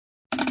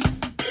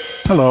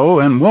Hello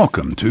and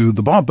welcome to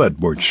the Bob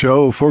Edwards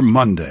Show for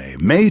Monday,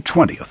 May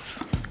 20th.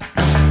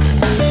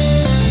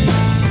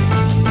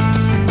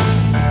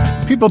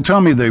 People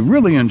tell me they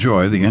really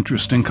enjoy the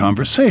interesting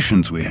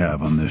conversations we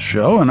have on this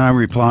show, and I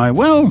reply,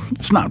 well,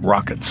 it's not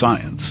rocket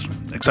science.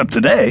 Except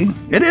today,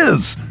 it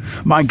is.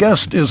 My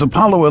guest is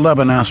Apollo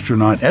 11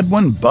 astronaut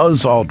Edwin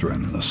 "Buzz"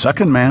 Aldrin, the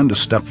second man to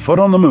step foot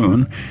on the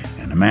moon,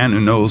 and a man who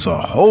knows a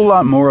whole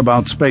lot more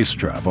about space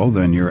travel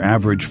than your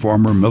average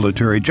former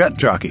military jet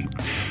jockey.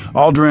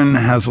 Aldrin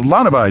has a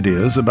lot of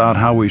ideas about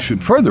how we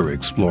should further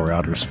explore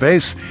outer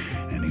space,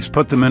 and he's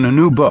put them in a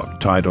new book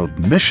titled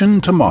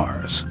Mission to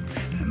Mars.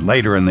 And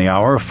later in the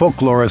hour,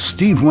 folklorist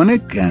Steve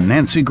Winick and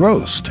Nancy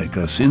Groce take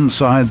us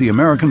inside the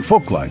American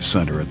Folklife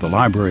Center at the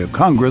Library of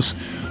Congress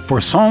for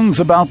songs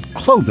about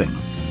clothing.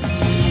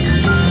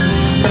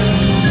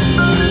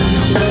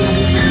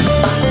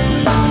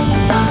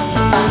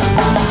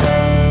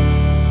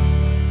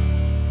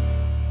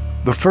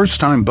 The first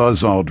time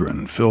Buzz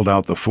Aldrin filled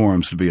out the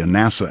forms to be a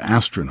NASA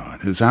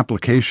astronaut, his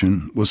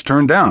application was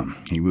turned down.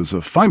 He was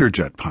a fighter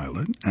jet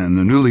pilot, and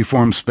the newly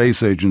formed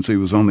space agency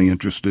was only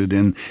interested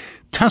in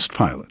test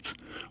pilots.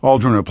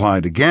 Aldrin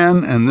applied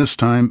again, and this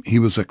time he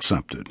was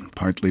accepted,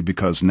 partly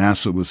because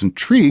NASA was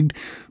intrigued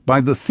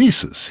by the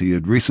thesis he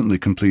had recently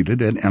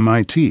completed at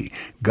MIT,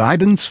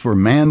 Guidance for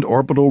Manned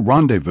Orbital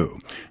Rendezvous,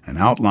 an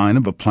outline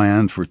of a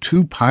plan for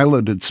two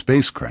piloted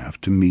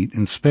spacecraft to meet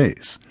in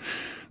space.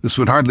 This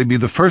would hardly be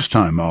the first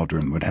time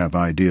Aldrin would have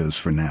ideas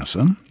for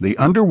NASA. The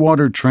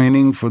underwater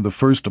training for the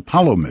first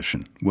Apollo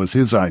mission was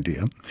his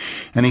idea,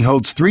 and he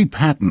holds 3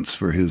 patents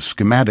for his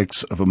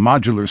schematics of a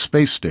modular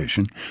space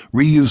station,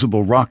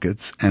 reusable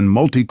rockets, and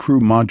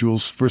multi-crew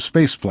modules for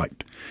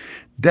spaceflight.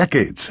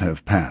 Decades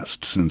have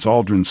passed since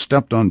Aldrin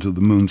stepped onto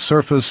the moon's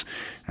surface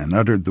and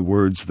uttered the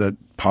words that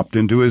popped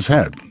into his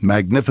head,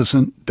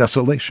 magnificent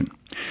desolation.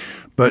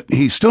 But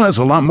he still has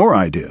a lot more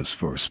ideas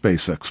for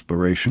space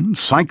exploration,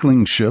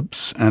 cycling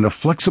ships, and a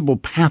flexible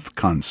path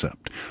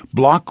concept,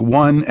 Block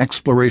 1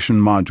 exploration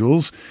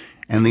modules,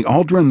 and the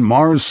Aldrin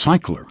Mars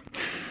Cycler.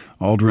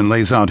 Aldrin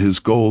lays out his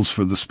goals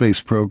for the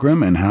space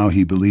program and how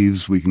he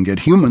believes we can get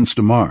humans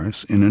to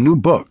Mars in a new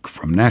book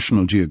from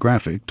National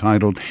Geographic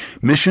titled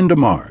Mission to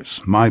Mars,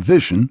 My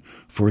Vision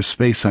for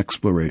Space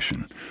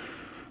Exploration.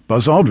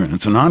 Buzz Aldrin,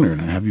 it's an honor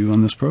to have you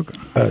on this program.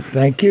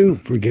 Thank you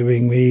for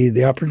giving me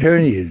the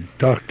opportunity to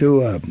talk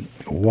to a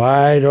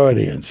wide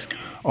audience.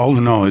 All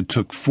in all, it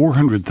took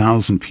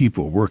 400,000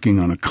 people working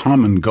on a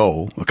common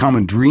goal, a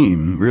common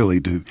dream,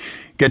 really, to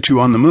get you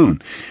on the moon.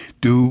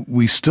 Do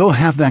we still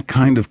have that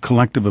kind of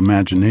collective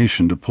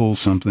imagination to pull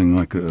something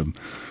like a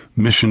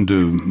mission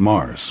to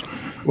Mars?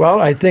 Well,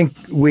 I think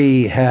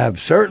we have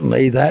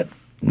certainly that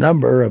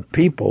number of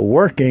people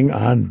working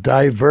on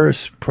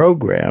diverse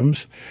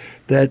programs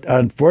that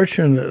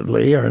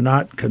unfortunately are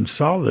not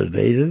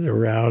consolidated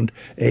around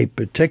a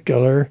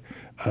particular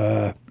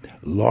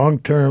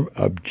long-term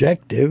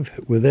objective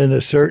within a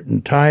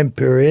certain time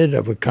period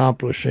of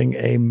accomplishing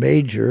a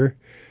major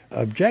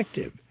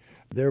objective.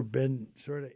 There have been sort of